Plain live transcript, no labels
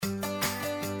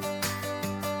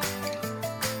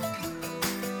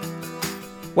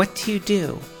What do you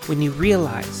do when you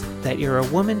realize that you're a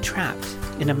woman trapped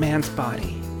in a man's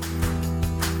body?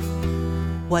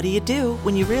 What do you do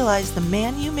when you realize the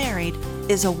man you married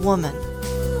is a woman?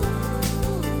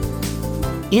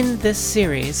 In this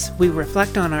series, we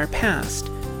reflect on our past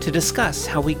to discuss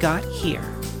how we got here.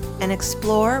 And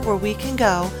explore where we can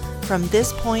go from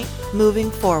this point moving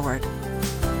forward.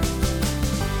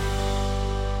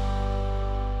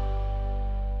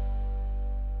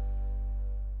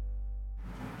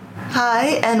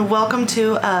 Hi, and welcome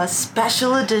to a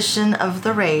special edition of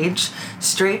The Rage,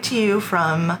 straight to you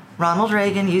from Ronald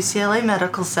Reagan UCLA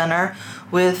Medical Center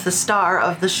with the star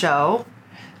of the show,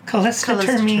 Calista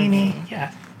Termini.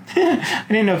 Yeah. I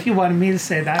didn't know if you wanted me to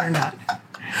say that or not.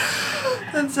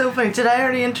 That's so funny. Did I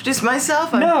already introduce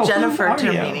myself? No, Jennifer who are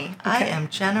you? Termini. Okay. I am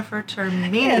Jennifer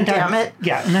Termini, And damn it.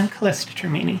 Yeah, and then Calista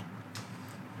Termini.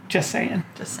 Just saying.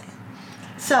 Just saying.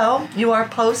 So, you are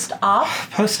post-op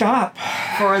Post-op.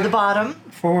 for the bottom.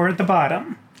 For the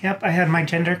bottom. Yep, I had my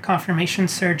gender confirmation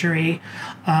surgery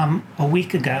a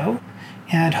week ago.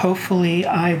 And hopefully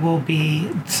I will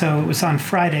be, so it was on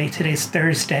Friday, today's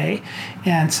Thursday.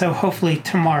 And so hopefully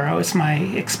tomorrow is my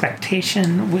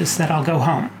expectation was that I'll go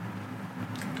home.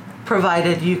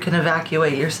 Provided you can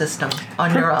evacuate your system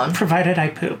on your own. Provided I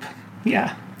poop.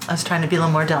 Yeah. I was trying to be a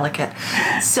little more delicate.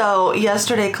 So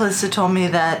yesterday, Calista told me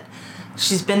that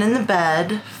she's been in the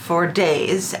bed for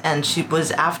days, and she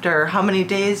was after how many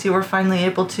days you were finally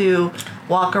able to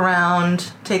walk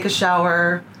around, take a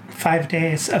shower? 5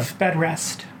 days of bed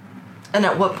rest. And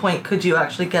at what point could you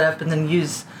actually get up and then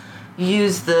use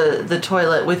the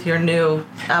toilet with your new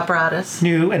apparatus?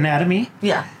 New anatomy?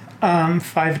 Yeah.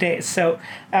 5 days. So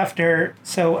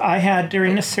I had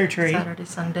during the surgery. Saturday,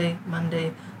 Sunday,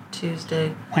 Monday,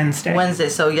 Tuesday. Wednesday.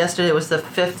 So yesterday was the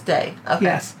 5th day. Okay.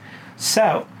 Yes.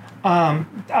 So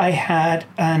I had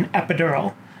an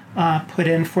epidural put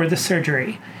in for the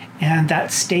surgery, and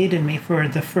that stayed in me for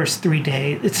the first 3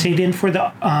 days. It stayed in for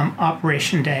the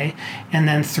operation day, and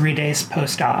then 3 days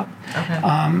post-op.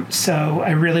 Okay. So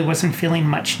I really wasn't feeling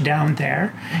much down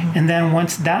there. Mm-hmm. And then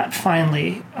once that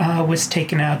finally was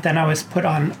taken out, then I was put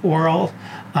on oral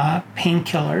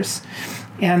painkillers.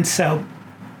 And so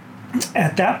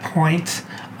at that point,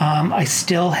 I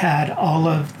still had all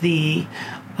of the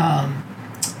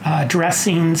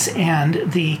dressings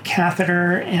and the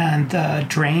catheter and the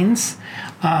drains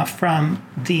from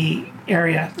the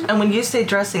area. And when you say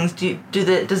dressings,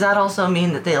 does that also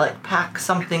mean that they like pack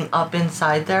something up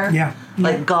inside there? Yeah.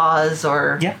 Like gauze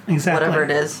or exactly. whatever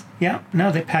it is? Yeah.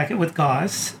 No, they pack it with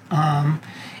gauze. And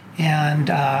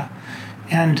I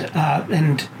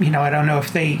don't know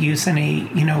if they use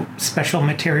any, special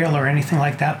material or anything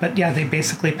like that, but yeah, they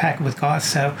basically pack it with gauze.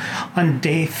 So on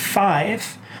day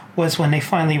 5 was when they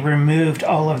finally removed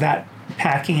all of that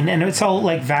packing, and it's all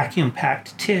like vacuum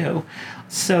packed too,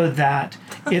 so that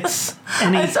it's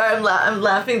I'm sorry, I'm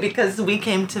laughing because we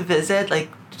came to visit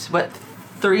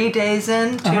 3 days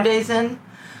in, 2 days in,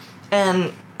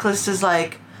 and Calista's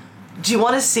like, do you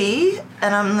want to see?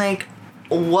 And I'm like,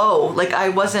 whoa, like I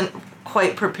wasn't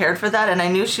quite prepared for that, and I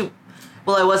knew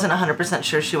I wasn't 100%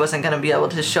 sure she wasn't going to be able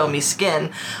to show me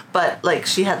skin, but like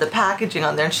she had the packaging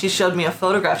on there, and she showed me a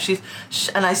photograph.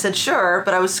 And I said sure,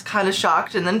 but I was kind of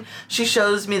shocked. And then she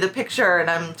shows me the picture, and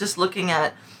I'm just looking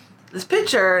at this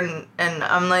picture, and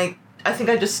I'm like, I think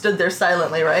I just stood there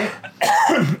silently, right?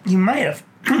 You might have.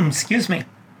 Excuse me.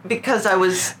 Because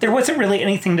there wasn't really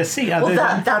anything to see.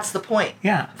 That's the point.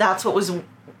 Yeah. That's what was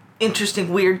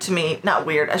interesting, weird to me. Not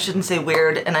weird. I shouldn't say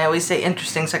weird, and I always say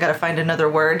interesting, so I got to find another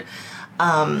word.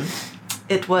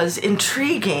 It was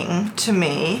intriguing to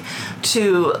me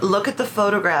to look at the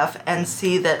photograph and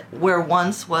see that where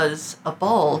once was a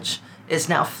bulge is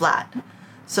now flat.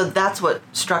 So that's what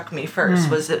struck me first,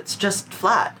 was it's just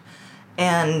flat.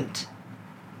 And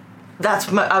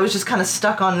I was just kind of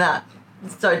stuck on that.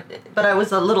 So, but I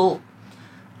was a little,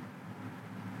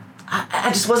 I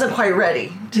just wasn't quite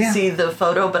ready to see the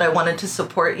photo, but I wanted to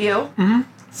support you. Mm-hmm.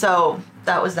 So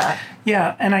that was that.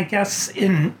 Yeah, and I guess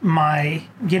in my,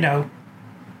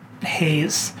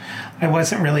 haze, I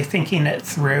wasn't really thinking it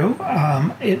through.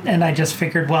 And I just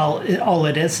figured, all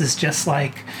it is just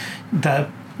like the,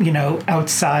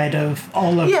 outside of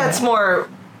all of it's more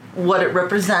what it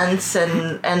represents.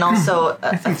 And also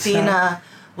Athena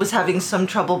was having some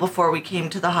trouble before we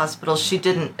came to the hospital. She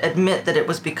didn't admit that it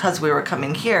was because we were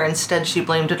coming here. Instead, she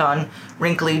blamed it on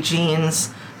wrinkly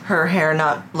jeans, her hair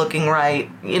not looking right,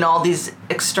 all these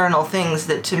external things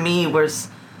that to me was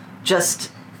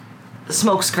just a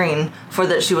smokescreen for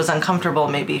that she was uncomfortable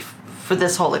maybe for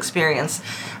this whole experience.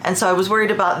 And so I was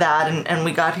worried about that, and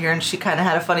we got here, and she kind of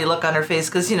had a funny look on her face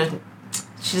because,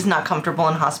 she's not comfortable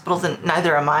in hospitals, and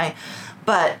neither am I.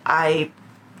 But I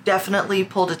definitely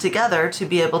pulled it together to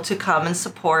be able to come and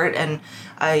support, and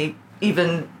I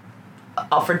even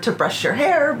offered to brush your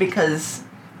hair because...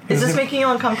 Is this making you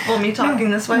uncomfortable, me talking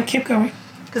this way? Keep going.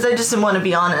 Because I just didn't want to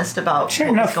be honest about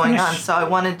what was going on. So I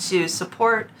wanted to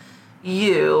support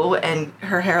you, and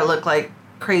her hair looked like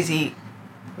crazy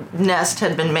nest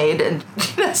had been made. And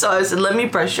so I said, let me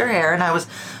brush your hair. And I was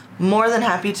more than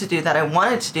happy to do that. I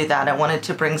wanted to do that. I wanted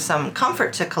to bring some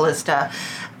comfort to Calista.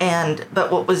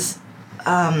 But what was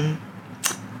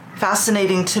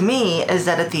fascinating to me is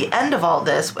that at the end of all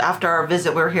this, after our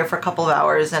visit, we were here for a couple of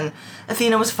hours, and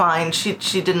Athena was fine. She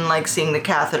didn't like seeing the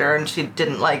catheter, and she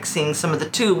didn't like seeing some of the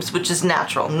tubes, which is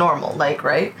natural, normal, like,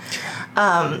 right?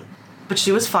 But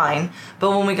she was fine. But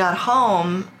when we got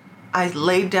home, I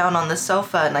laid down on the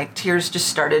sofa, and like tears just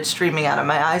started streaming out of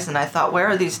my eyes, and I thought, where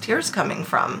are these tears coming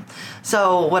from?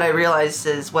 So what I realized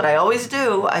is what I always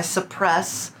do, I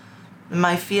suppress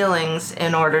my feelings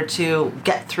in order to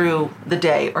get through the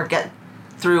day or get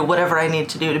through whatever I need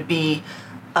to do to be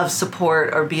of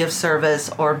support or be of service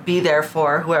or be there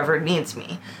for whoever needs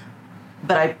me.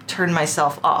 But I turn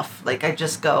myself off. Like, I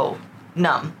just go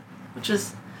numb, which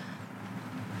is...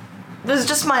 This is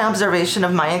just my observation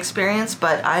of my experience,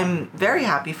 but I'm very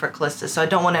happy for Calista, so I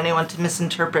don't want anyone to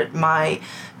misinterpret my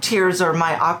tears or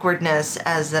my awkwardness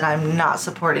as that I'm not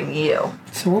supporting you.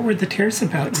 So what were the tears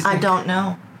about? I don't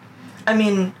know. I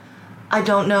mean, I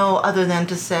don't know other than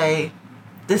to say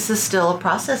this is still a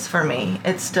process for me.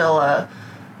 It's still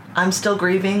I'm still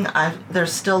grieving.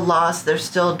 There's still loss. There's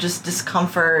still just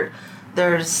discomfort.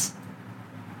 It's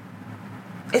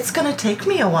going to take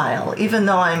me a while, even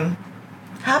though I'm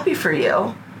happy for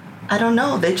you. I don't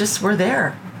know. They just were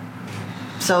there.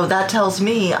 So that tells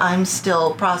me I'm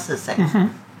still processing. Mm-hmm.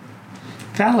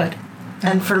 Valid.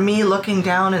 And for me, looking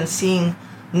down and seeing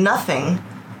nothing,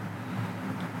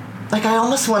 like, I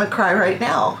almost want to cry right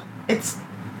now.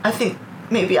 I think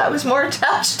maybe I was more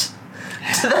attached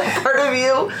to that part of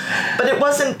you. But it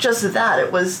wasn't just that.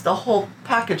 It was the whole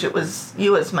package. It was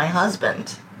you as my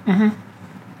husband. Mm-hmm.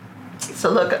 So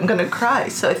look, I'm going to cry.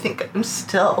 So I think I'm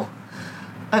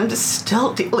just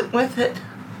still dealing with it.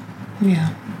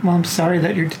 Yeah. Well, I'm sorry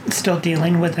that you're still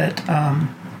dealing with it.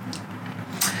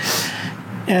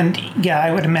 And yeah,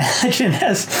 I would imagine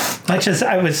as much as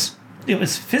it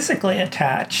was physically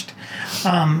attached,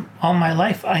 all my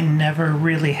life, I never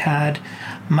really had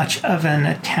much of an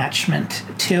attachment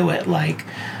to it. Like,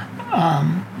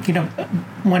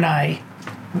 when I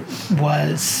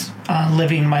was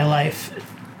living my life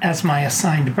as my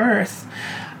assigned birth,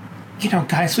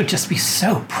 guys would just be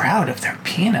so proud of their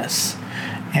penis.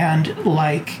 And,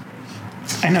 like,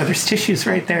 I know there's tissues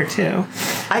right there, too.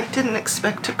 I didn't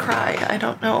expect to cry. I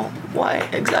don't know why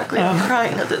exactly I'm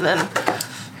crying other than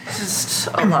just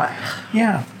a lot.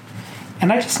 Yeah.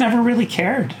 And I just never really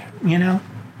cared,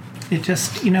 It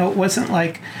just, it wasn't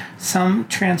like some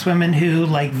trans women who,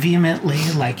 like,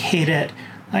 vehemently, like, hate it.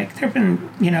 Like, there have been,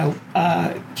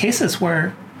 cases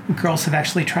where girls have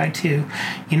actually tried to,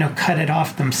 cut it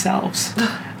off themselves,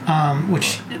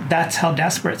 which that's how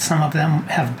desperate some of them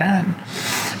have been.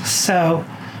 So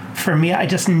for me, I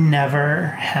just never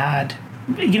had,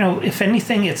 if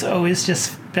anything, it's always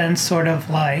just been sort of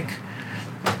like,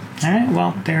 all right,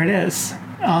 well, there it is.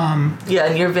 Yeah,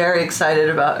 and you're very excited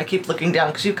about, I keep looking down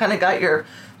because you kind of got your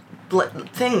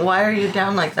thing. Why are you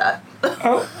down like that?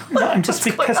 Oh, no, I'm just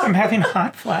because I'm having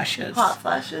hot flashes. Hot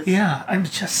flashes? Yeah, I'm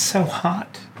just so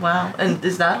hot. Wow. And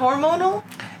is that hormonal?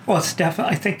 Well, it's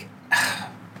definitely, I think,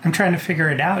 I'm trying to figure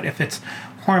it out. If it's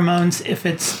hormones, if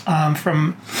it's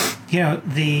from,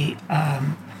 the...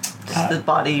 the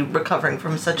body recovering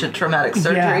from such a traumatic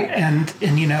surgery. Yeah,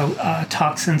 and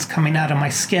toxins coming out of my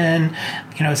skin.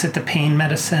 Is it the pain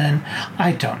medicine?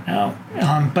 I don't know.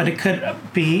 But it could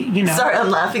be, Sorry, I'm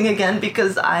laughing again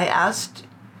because I asked,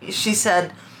 she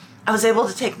said, I was able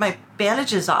to take my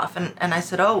bandages off. And I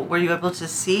said, oh, were you able to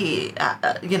see,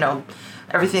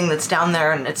 everything that's down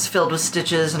there and it's filled with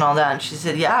stitches and all that? And she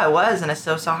said, yeah, I was. And I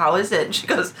said, so how is it? And she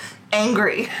goes,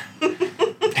 angry.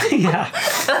 Yeah.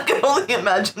 I can only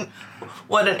imagine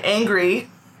what an angry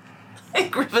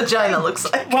vagina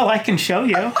looks like. Well, I can show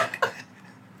you.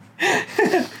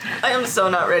 I am so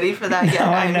not ready for that yet.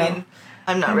 I know. Mean,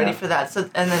 I'm not ready for that. So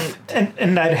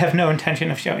and I'd have no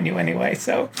intention of showing you anyway.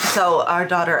 So our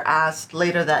daughter asked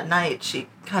later that night. She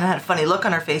kind of had a funny look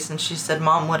on her face, and she said,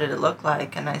 "Mom, what did it look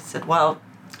like?" And I said, "Well,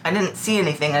 I didn't see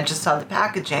anything. I just saw the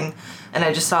packaging, and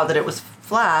I just saw that it was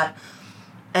flat."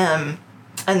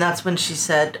 And that's when she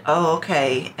said, oh,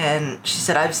 okay. And she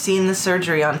said, I've seen the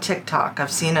surgery on TikTok. I've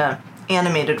seen a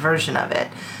animated version of it.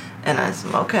 And I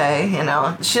said, okay, you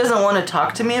know. She doesn't want to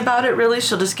talk to me about it, really.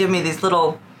 She'll just give me these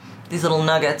little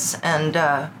nuggets. And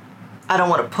I don't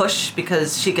want to push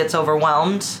because she gets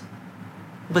overwhelmed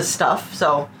with stuff.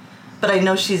 So, but I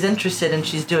know she's interested and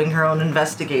she's doing her own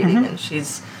investigating. And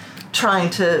she's trying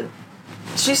to...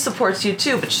 She supports you,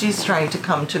 too, but she's trying to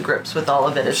come to grips with all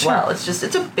of it as well. It's just...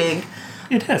 It's a big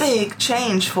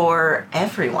change for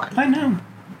everyone. I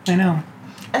know.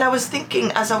 And I was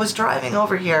thinking, as I was driving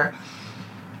over here...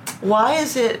 Why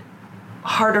is it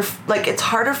harder? Like, it's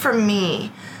harder for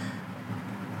me,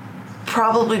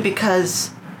 probably because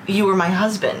you were my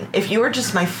husband. If you were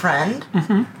just my friend,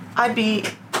 I'd be,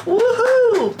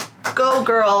 woohoo, go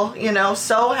girl, you know,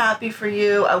 so happy for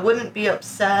you. I wouldn't be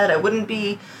upset. I wouldn't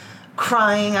be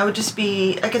crying. I would just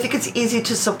be, like, I think it's easy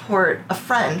to support a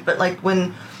friend, but, like,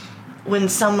 when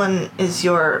someone is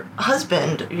your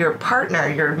husband, your partner,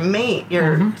 your mate,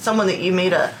 your someone that you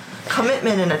made a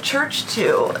commitment in a church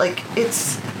to, like, it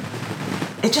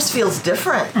just feels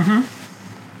different.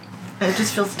 It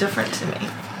just feels different to me.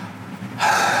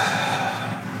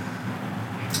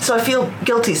 So I feel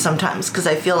guilty sometimes because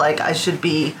I feel like I should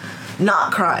be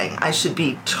not crying. I should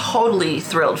be totally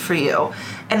thrilled for you,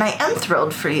 and I am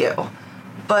thrilled for you,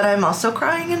 but I'm also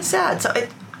crying and sad. So I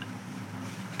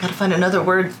gotta find another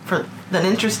word than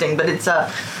interesting, but it's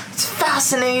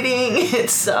fascinating.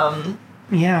 It's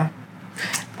yeah.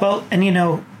 Well, and you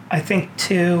know, I think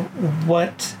too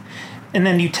and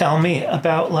then you tell me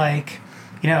about, like,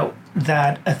 you know,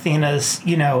 that Athena's,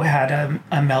 you know, had a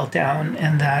meltdown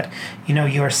and that, you know,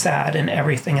 you're sad and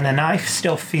everything. And then I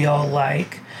still feel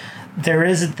like there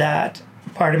is that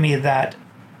part of me that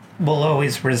will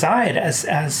always reside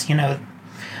as, you know,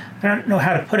 I don't know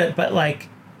how to put it, but, like,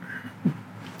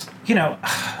 you know,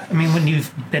 I mean, when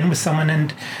you've been with someone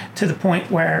and to the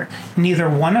point where neither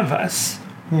one of us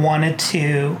wanted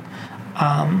to,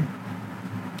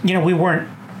 you know,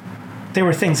 there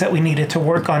were things that we needed to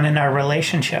work on in our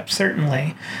relationship,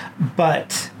 certainly,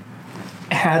 but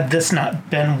had this not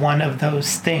been one of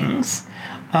those things,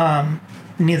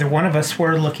 neither one of us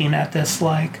were looking at this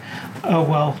like, oh,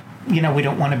 well, you know, we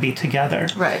don't want to be together.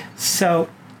 Right. So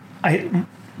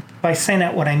by saying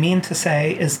that, what I mean to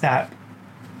say is that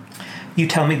you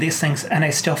tell me these things, and I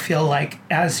still feel like,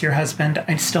 as your husband,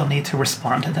 I still need to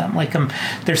respond to them. Like,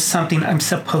 there's something I'm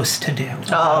supposed to do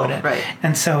about it. Right.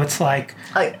 And so it's like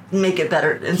make it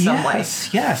better in some way.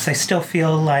 Yes, I still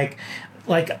feel like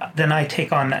then I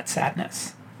take on that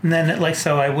sadness. And then,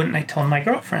 I told my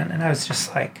girlfriend, and I was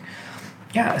just like,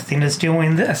 yeah, Athena's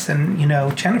doing this, and, you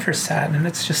know, Jennifer's sad, and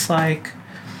it's just like,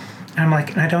 and I'm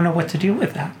like, and I don't know what to do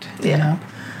with that, you know?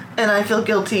 And I feel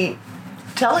guilty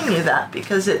telling you that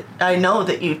because I know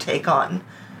that you take on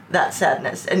that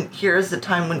sadness, and here's the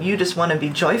time when you just want to be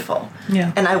joyful.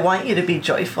 Yeah. And I want you to be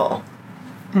joyful.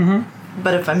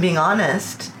 But if I'm being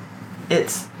honest,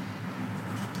 it's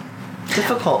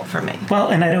difficult for me. Well,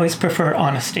 and I'd always prefer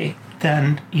honesty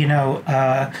than, you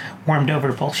know, warmed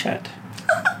over bullshit.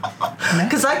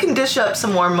 Because I can dish up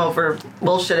some warm over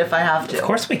bullshit if I have to. Of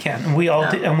course we can, and we all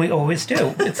do, and we always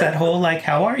do. It's that whole, like,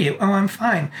 how are you? Oh, I'm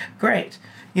fine. Great.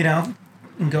 You know,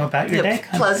 and go about your day.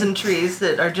 Pleasantries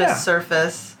that are just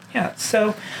surface. Yeah,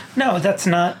 so, no, that's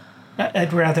not...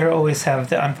 I'd rather always have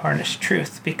the unvarnished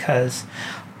truth, because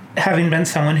having been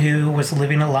someone who was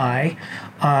living a lie,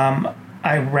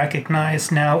 I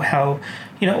recognize now how,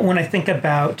 you know, when I think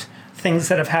about things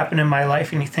that have happened in my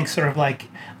life, and you think sort of like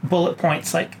bullet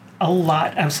points, like a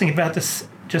lot. I was thinking about this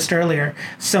just earlier.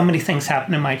 So many things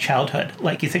happened in my childhood.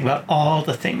 Like, you think about all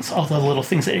the things, all the little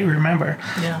things that you remember.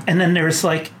 Yeah. And then there's,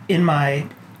 like, in my,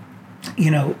 you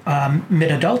know,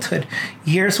 mid-adulthood,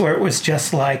 years where it was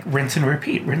just like rinse and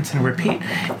repeat.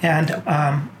 And,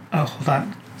 hold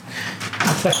on.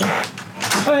 1 second.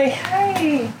 Hi.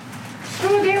 Hey.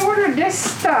 So they ordered this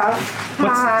stuff. Hi,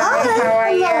 how are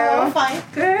Hello. you? Fine.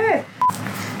 Good.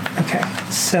 Okay,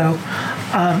 so,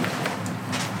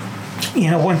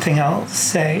 you know, one thing I'll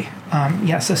say,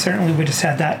 so certainly we just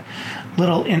had that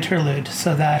little interlude,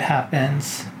 so that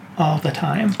happens all the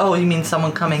time. Oh, you mean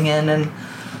someone coming in and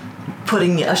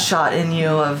putting a shot in you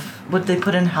of, what they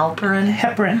put in, heparin?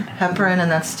 Heparin,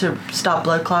 and that's to stop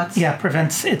blood clots? Yeah,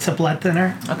 it's a blood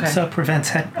thinner. Okay. So it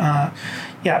prevents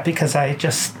because I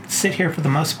just sit here for the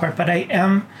most part, but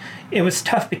it was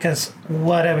tough because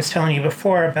what I was telling you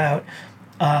before about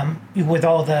with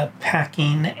all the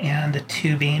packing and the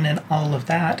tubing and all of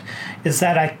that, is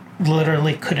that I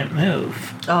literally couldn't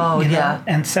move. Oh, you know? yeah.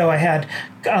 And so I had,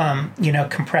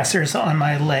 compressors on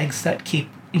my legs that keep,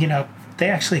 they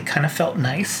actually kind of felt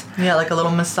nice. Yeah, like a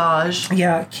little massage.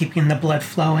 Yeah, keeping the blood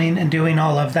flowing and doing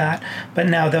all of that. But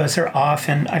now those are off,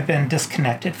 and I've been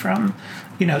disconnected from,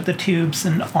 the tubes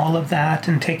and all of that,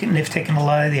 and they've taken a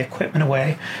lot of the equipment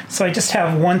away. So I just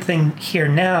have one thing here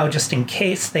now, just in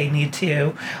case they need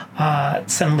to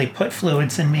suddenly put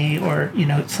fluids in me or,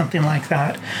 something like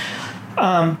that.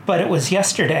 But it was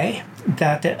yesterday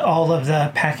that all of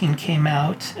the packing came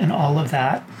out and all of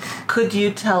that. Could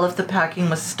you tell if the packing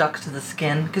was stuck to the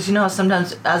skin? Because you know how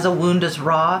sometimes as a wound is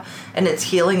raw and it's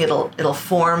healing, it'll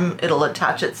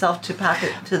attach itself to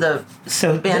the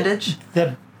bandage?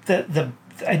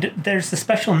 There's a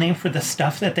special name for the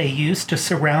stuff that they use to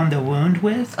surround the wound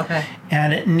with. Okay.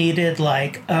 And it needed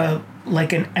like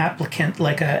an applicant,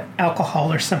 like a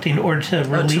alcohol or something in order to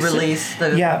release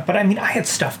it. Yeah, but I mean, I had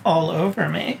stuff all over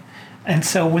me. And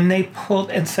so when they pulled,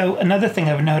 and so another thing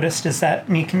I've noticed is that,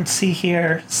 and you can see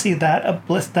that,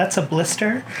 that's a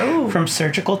blister from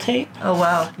surgical tape. Oh,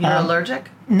 wow. You're allergic?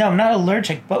 No, I'm not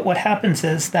allergic, but what happens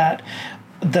is that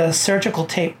the surgical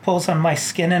tape pulls on my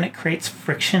skin and it creates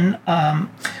friction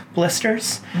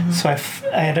blisters. Mm-hmm. So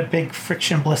I had a big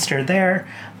friction blister there.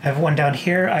 I have one down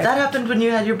here. That happened when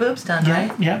you had your boobs done,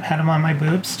 right? Yeah, had them on my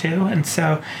boobs too. And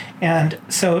so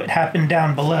it happened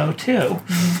down below too.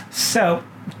 Mm-hmm. So,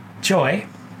 joy.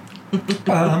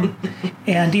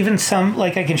 And even some,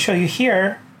 like I can show you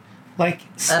here, like...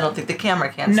 I don't think the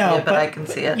camera can see it, but I can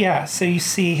see it. Yeah, so you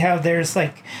see how there's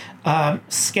like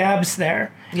scabs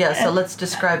there. Yeah, so let's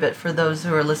describe it for those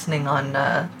who are listening on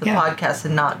the podcast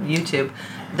and not YouTube.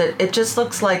 That it just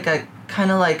looks like kind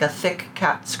of like a thick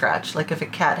cat scratch. Like if a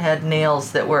cat had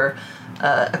nails that were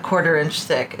a 1/4 inch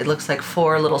thick, it looks like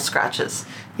 4 little scratches.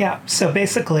 Yeah, so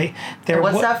basically...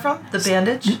 What's that from? The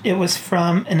bandage? It was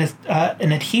from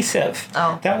an adhesive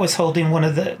that was holding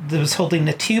holding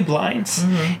the tube lines.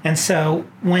 Mm-hmm. And so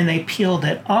when they peeled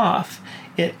it off,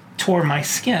 it tore my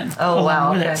skin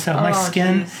along with it. So my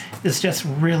skin is just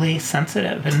really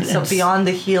sensitive. And so beyond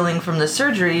the healing from the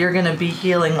surgery, you're going to be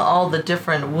healing all the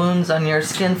different wounds on your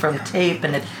skin from tape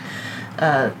and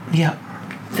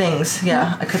things.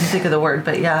 Yeah, I couldn't think of the word,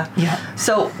 but yeah.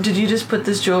 So did you just put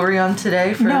this jewelry on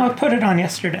today? No, I put it on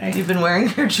yesterday. You've been wearing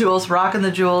your jewels, rocking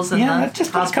the jewels in the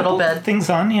just hospital put a couple bed. Things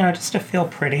on, just to feel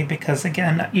pretty, because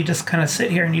again, you just kind of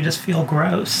sit here and you just feel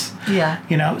gross.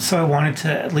 Yeah. So I wanted to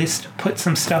at least put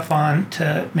some stuff on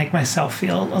to make myself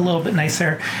feel a little bit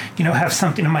nicer, have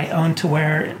something of my own to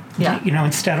wear,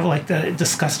 instead of like the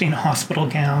disgusting hospital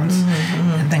gowns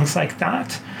and things like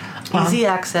that. Easy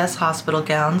access hospital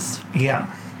gowns.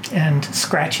 Yeah. And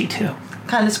scratchy too.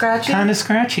 Kind of scratchy? Kind of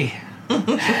scratchy.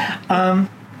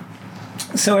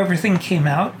 So everything came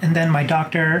out, and then my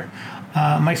doctor,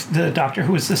 the doctor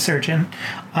who was the surgeon,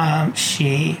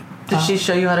 she... Did she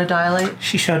show you how to dilate?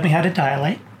 She showed me how to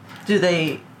dilate. Did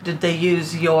they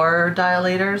use your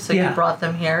dilators? So you brought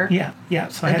them here? Yeah.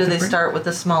 So and do they start with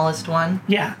the smallest one?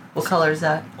 Yeah. What color is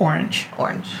that? Orange.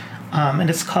 And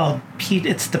it's called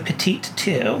it's the Petite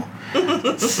 2.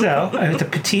 So I have the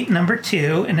Petite number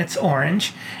 2, and it's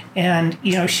orange. And,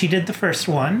 she did the first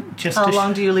one. How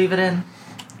long do you leave it in?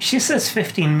 She says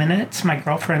 15 minutes. My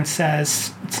girlfriend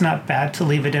says it's not bad to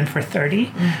leave it in for 30.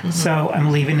 Mm-hmm. So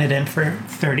I'm leaving it in for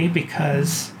 30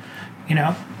 because,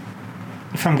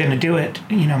 if I'm going to do it,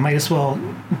 might as well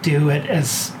do it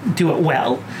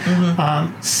well.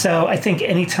 Mm-hmm. So I think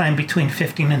any time between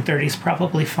 15 and 30 is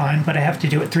probably fine, but I have to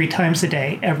do it 3 times a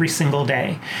day, every single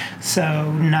day.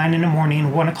 So 9 in the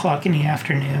morning, 1 o'clock in the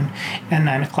afternoon, and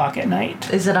 9 o'clock at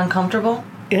night. Is it uncomfortable?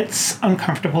 It's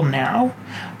uncomfortable now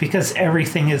because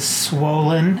everything is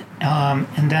swollen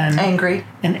and then... Angry.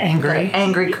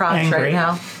 Angry crotch right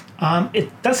now.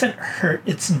 It doesn't hurt.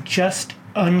 It's just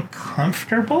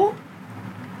uncomfortable.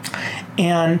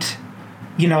 And,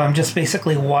 I'm just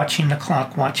basically watching the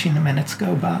clock, watching the minutes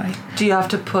go by. Do you have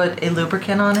to put a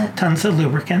lubricant on it? Tons of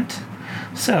lubricant.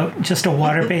 So just a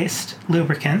water-based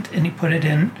lubricant, and you put it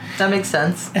in. That makes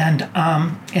sense.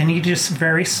 And you just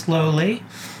very slowly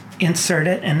insert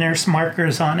it, and there's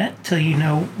markers on it till you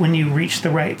know when you reach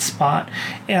the right spot.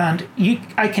 And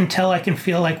I can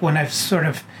feel like when I've sort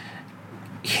of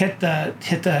hit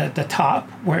the top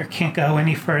where it can't go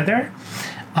any further.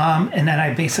 And then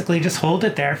I basically just hold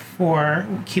it there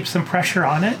keep some pressure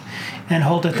on it and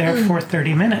hold it there for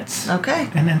 30 minutes. Okay.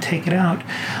 And then take it out.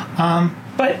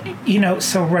 But,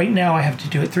 so right now I have to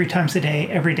do it 3 times a day,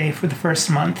 every day for the first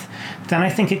month. Then I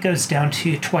think it goes down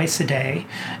to twice a day.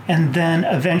 And then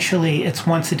eventually it's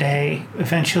once a day.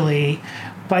 Eventually,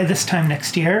 by this time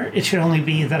next year, it should only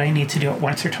be that I need to do it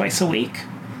once or twice a week.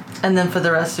 And then for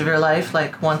the rest of your life,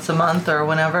 like once a month or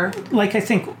whenever? Like, I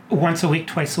think once a week,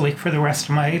 twice a week for the rest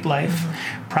of my life,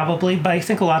 probably. But I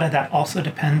think a lot of that also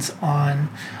depends on,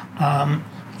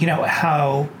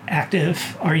 how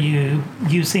active are you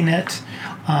using it.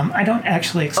 I don't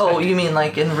actually expect... Oh, you mean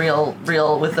like in real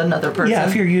with another person? Yeah,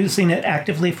 if you're using it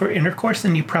actively for intercourse,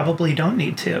 then you probably don't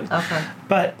need to. Okay.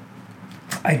 But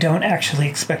I don't actually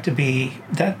expect to be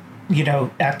that,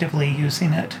 actively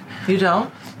using it. You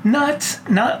don't?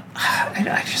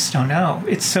 I just don't know.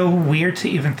 It's so weird to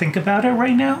even think about it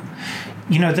right now.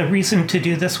 The reason to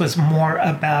do this was more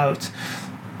about,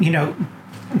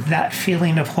 that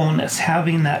feeling of wholeness,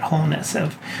 having that wholeness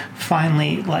of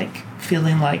finally, like,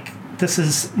 feeling like this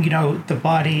is, the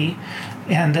body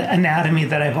and the anatomy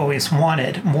that I've always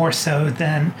wanted, more so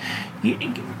than,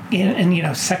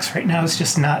 sex right now is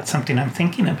just not something I'm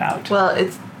thinking about. Well,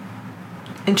 it's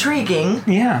intriguing.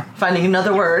 Yeah. Finding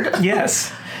another word.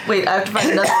 Yes. Wait, I have to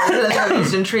find another word. I've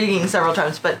used intriguing several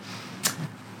times, but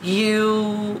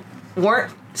you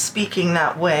weren't speaking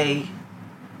that way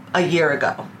a year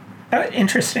ago. Oh,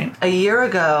 interesting. A year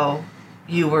ago,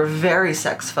 you were very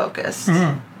sex-focused.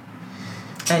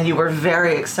 And you were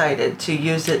very excited to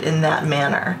use it in that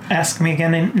manner. Ask me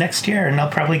again next year, and I'll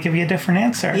probably give you a different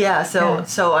answer. Yeah,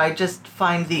 so I just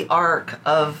find the arc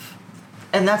of...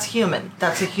 And that's human.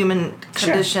 That's a human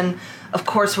condition. Sure. Of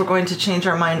course we're going to change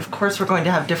our mind. Of course we're going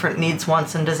to have different needs,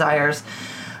 wants, and desires.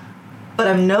 But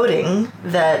I'm noting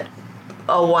that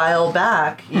a while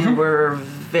back you were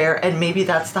very... And maybe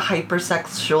that's the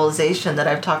hypersexualization that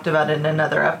I've talked about in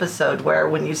another episode, where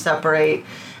when you separate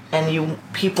and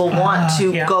people want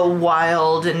to go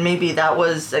wild, and maybe that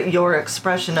was your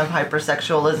expression of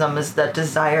hypersexualism, is that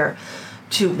desire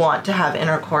to want to have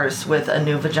intercourse with a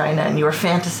new vagina, and you were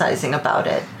fantasizing about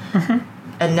it.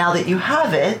 And now that you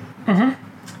have it,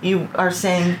 you are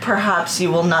saying perhaps you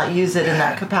will not use it in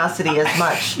that capacity as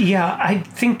much. Yeah, I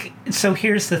think, so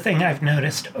here's the thing I've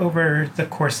noticed over the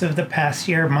course of the past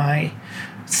year, my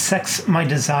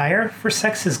desire for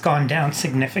sex has gone down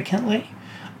significantly.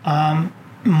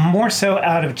 More so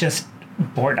out of just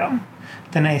boredom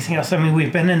than anything else. I mean,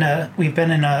 we've been in a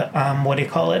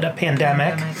a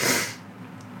pandemic.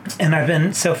 And I've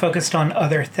been so focused on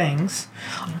other things.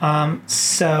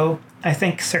 So I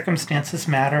think circumstances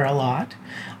matter a lot.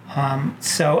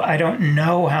 So I don't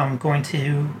know how I'm going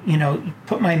to,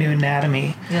 put my new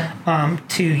anatomy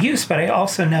to use, but I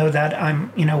also know that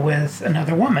I'm, with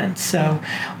another woman. So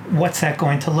what's that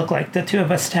going to look like? The two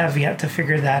of us have yet to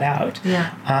figure that out.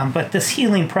 Yeah. But this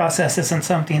healing process isn't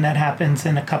something that happens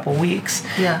in a couple weeks.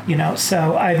 Yeah.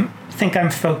 So I think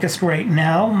I'm focused right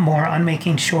now more on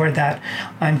making sure that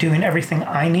I'm doing everything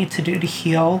I need to do to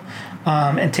heal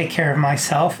and take care of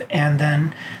myself, and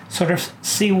then sort of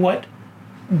see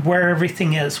where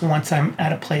everything is once I'm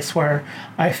at a place where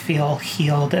I feel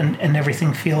healed and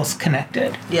everything feels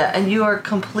connected. Yeah, and you are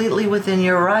completely within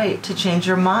your right to change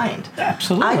your mind.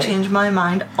 Absolutely. I change my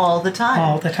mind all the time.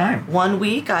 All the time. 1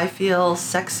 week I feel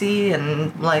sexy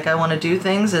and like I want to do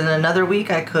things, and another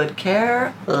week I could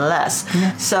care less.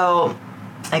 Yeah. So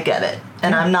I get it.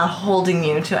 And I'm not holding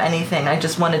you to anything. I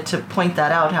just wanted to point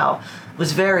that out, how it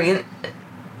was very...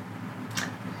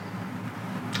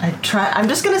 I'm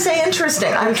just going to say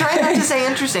interesting. I'm trying not to say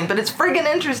interesting, but it's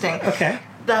friggin' interesting. Okay.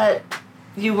 That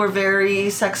you were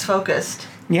very sex-focused.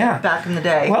 Yeah. Back in the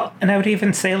day. Well, and I would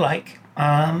even say, like,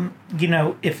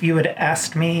 if you had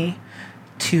asked me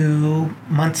 2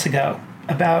 months ago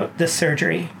about this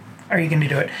surgery, are you going to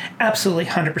do it? Absolutely,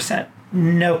 100%.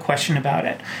 No question about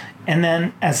it. And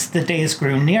then as the days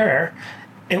grew nearer,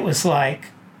 it was like,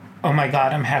 oh my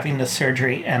God, I'm having this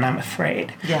surgery and I'm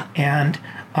afraid. Yeah. And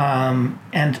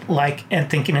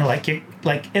thinking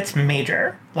like it's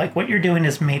major. Like what you're doing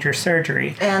is major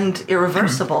surgery. And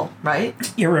irreversible, right?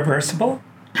 Irreversible.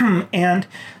 And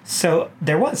so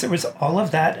there was all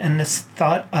of that, and this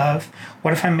thought of,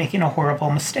 what if I'm making a horrible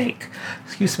mistake?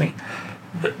 Excuse me.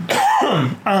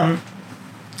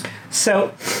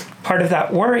 So part of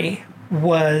that worry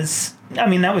was,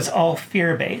 that was all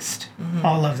fear-based,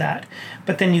 all of that.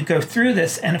 But then you go through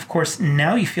this, and of course,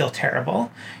 now you feel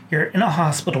terrible. You're in a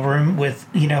hospital room with,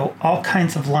 all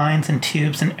kinds of lines and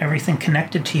tubes and everything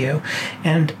connected to you.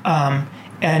 And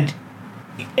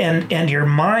your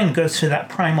mind goes to that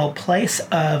primal place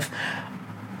of,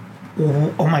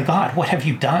 oh my God, what have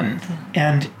you done?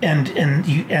 And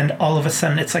all of a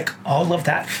sudden, it's like all of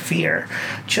that fear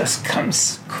just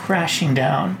comes crashing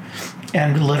down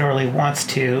and literally wants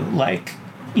to,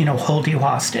 hold you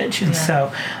hostage. And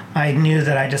so I knew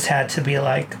that I just had to be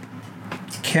like,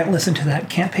 can't listen to that,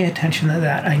 can't pay attention to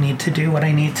that. I need to do what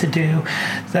I need to do,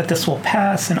 that this will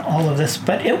pass and all of this.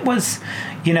 But it was,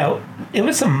 it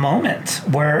was a moment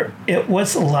where it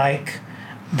was like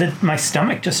my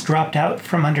stomach just dropped out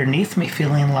from underneath me,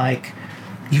 feeling like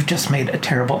you've just made a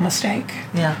terrible mistake.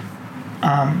 Yeah.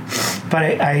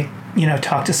 But I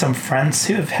talked to some friends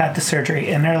who have had the surgery,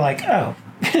 and they're like, oh,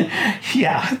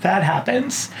 yeah, that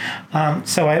happens.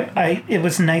 So it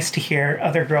was nice to hear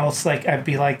other girls, like, I'd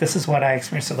be like, this is what I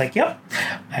experienced. So like, yep,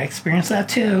 I experienced that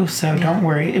too. So don't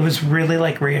worry. It was really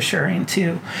like reassuring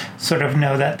to sort of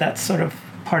know that that's sort of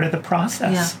part of the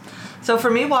process. Yeah. So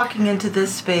for me, walking into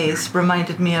this space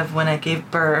reminded me of when I gave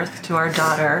birth to our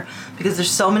daughter, because there's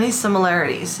so many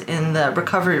similarities in the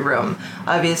recovery room.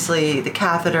 Obviously, the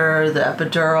catheter, the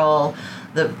epidural,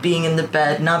 the being in the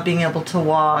bed, not being able to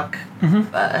walk,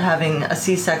 having a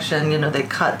C-section, they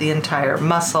cut the entire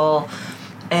muscle.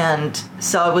 And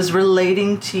so I was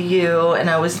relating to you, and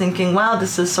I was thinking, wow,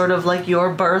 this is sort of like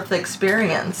your birth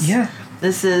experience. Yeah.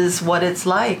 This is what it's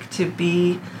like to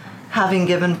be having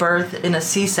given birth in a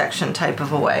C-section type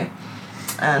of a way.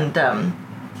 And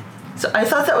so I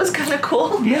thought that was kind of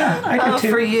cool. Yeah, I did too.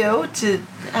 For you to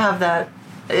have that,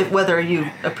 whether you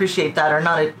appreciate that or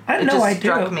not, it just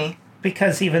struck me.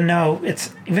 Because even though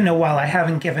while I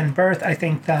haven't given birth, I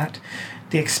think that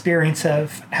the experience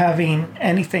of having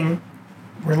anything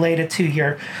related to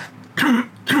your,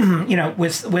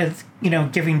 with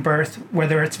giving birth,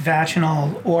 whether it's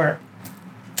vaginal or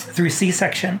through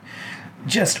C-section,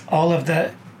 just all of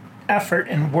the effort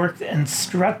and work and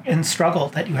struggle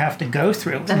that you have to go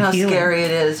through. And how scary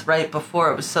it is right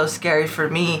before. It was so scary for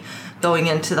me going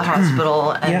into the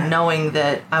hospital and knowing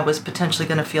that I was potentially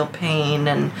going to feel pain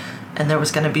and there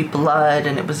was going to be blood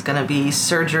and it was going to be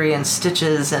surgery and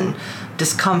stitches and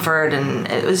discomfort, and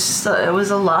it was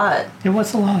a lot. It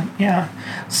was a lot, yeah.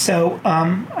 So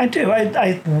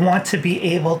I want to be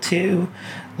able to,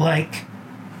 like,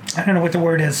 I don't know what the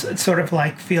word is, sort of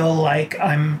like feel like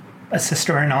I'm a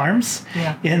sister in arms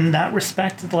in that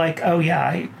respect. Like, oh yeah,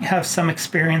 I have some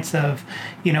experience of,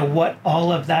 what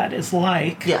all of that is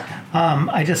like. Yeah.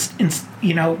 I just,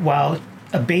 while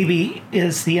a baby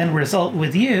is the end result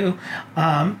with you,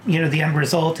 the end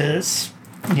result is,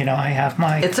 I have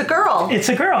my... It's a girl. It's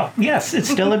a girl. Yes, it's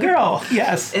still a girl.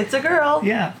 Yes. It's a girl.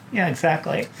 Yeah,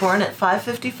 exactly. Born at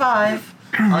 5:55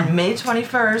 on May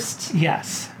 21st.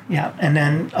 Yes. Yeah, and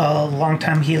then a long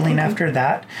time healing after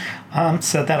that.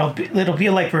 So it'll be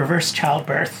like reverse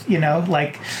childbirth,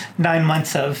 like 9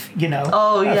 months of,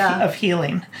 of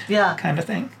healing. Yeah. Kind of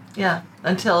thing. Yeah.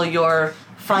 Until your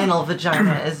final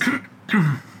vagina is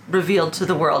revealed to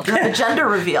the world. You have a gender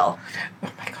reveal.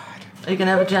 Oh my God. Are you going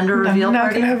to have a gender reveal party? I'm not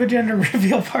party? going to have a gender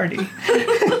reveal party.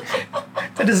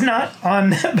 That is not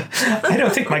on... I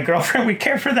don't think my girlfriend would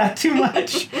care for that too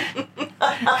much.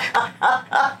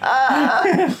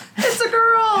 It's a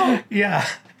girl! Yeah.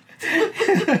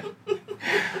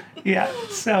 Yeah,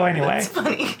 so anyway. That's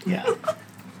funny. Yeah.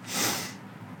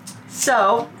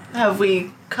 So, have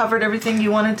we covered everything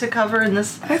you wanted to cover in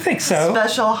this I think so.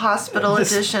 Special hospital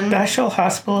edition? Special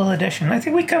hospital edition. I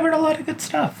think we covered a lot of good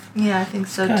stuff. Yeah, I think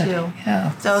so too.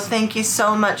 Yeah. So thank you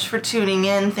so much for tuning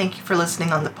in. Thank you for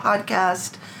listening on the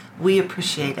podcast. We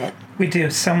appreciate it. We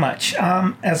do so much.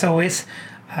 As always,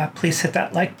 please hit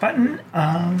that like button.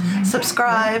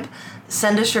 Subscribe.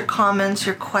 Send us your comments,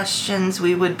 your questions.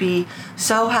 We would be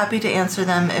so happy to answer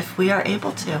them if we are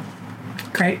able to.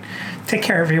 Great. Take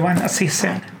care, everyone. I'll see you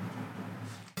soon.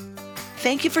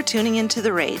 Thank you for tuning into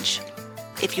The Rage.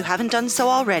 If you haven't done so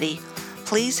already,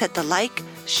 please hit the like,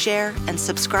 share, and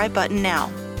subscribe button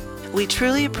now. We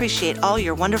truly appreciate all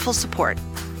your wonderful support.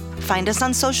 Find us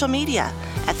on social media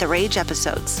at The Rage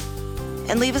Episodes.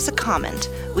 And leave us a comment.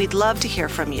 We'd love to hear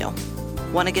from you.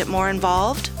 Want to get more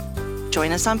involved?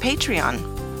 Join us on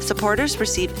Patreon. Supporters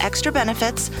receive extra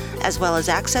benefits as well as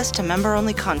access to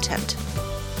member-only content.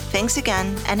 Thanks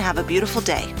again, and have a beautiful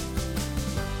day.